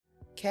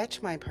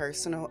Catch my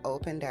personal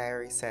open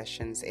diary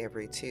sessions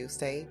every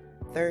Tuesday,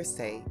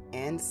 Thursday,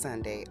 and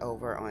Sunday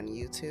over on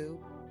YouTube,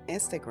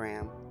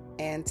 Instagram,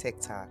 and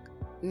TikTok.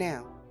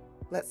 Now,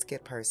 let's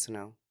get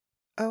personal.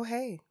 Oh,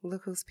 hey,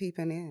 look who's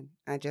peeping in.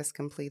 I just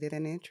completed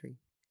an entry.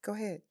 Go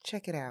ahead,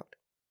 check it out.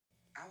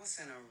 I was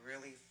in a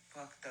really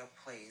fucked up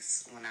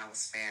place when I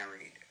was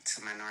married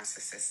to my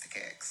narcissistic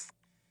ex.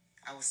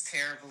 I was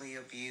terribly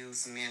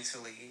abused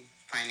mentally,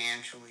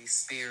 financially,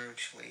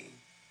 spiritually.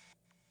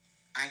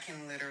 I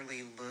can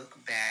literally look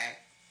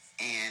back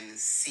and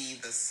see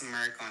the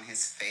smirk on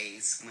his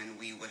face when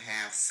we would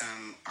have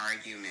some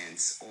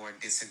arguments or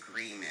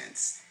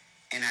disagreements.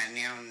 And I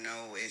now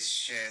know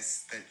it's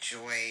just the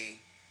joy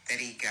that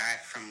he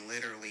got from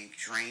literally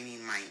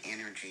draining my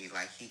energy.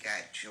 Like he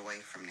got joy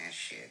from that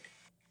shit.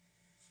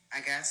 I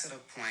got to the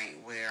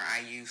point where I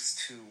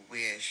used to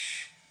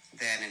wish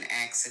that an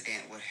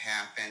accident would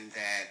happen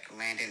that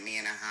landed me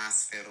in a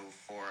hospital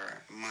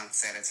for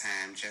months at a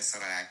time just so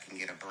that I can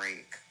get a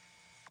break.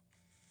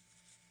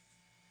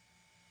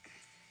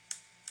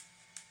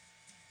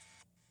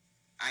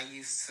 I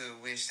used to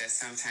wish that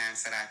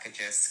sometimes that I could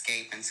just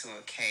escape into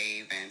a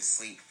cave and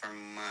sleep for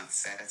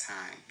months at a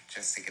time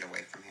just to get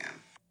away from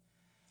him.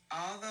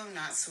 Although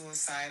not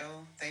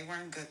suicidal, they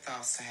weren't good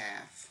thoughts to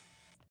have.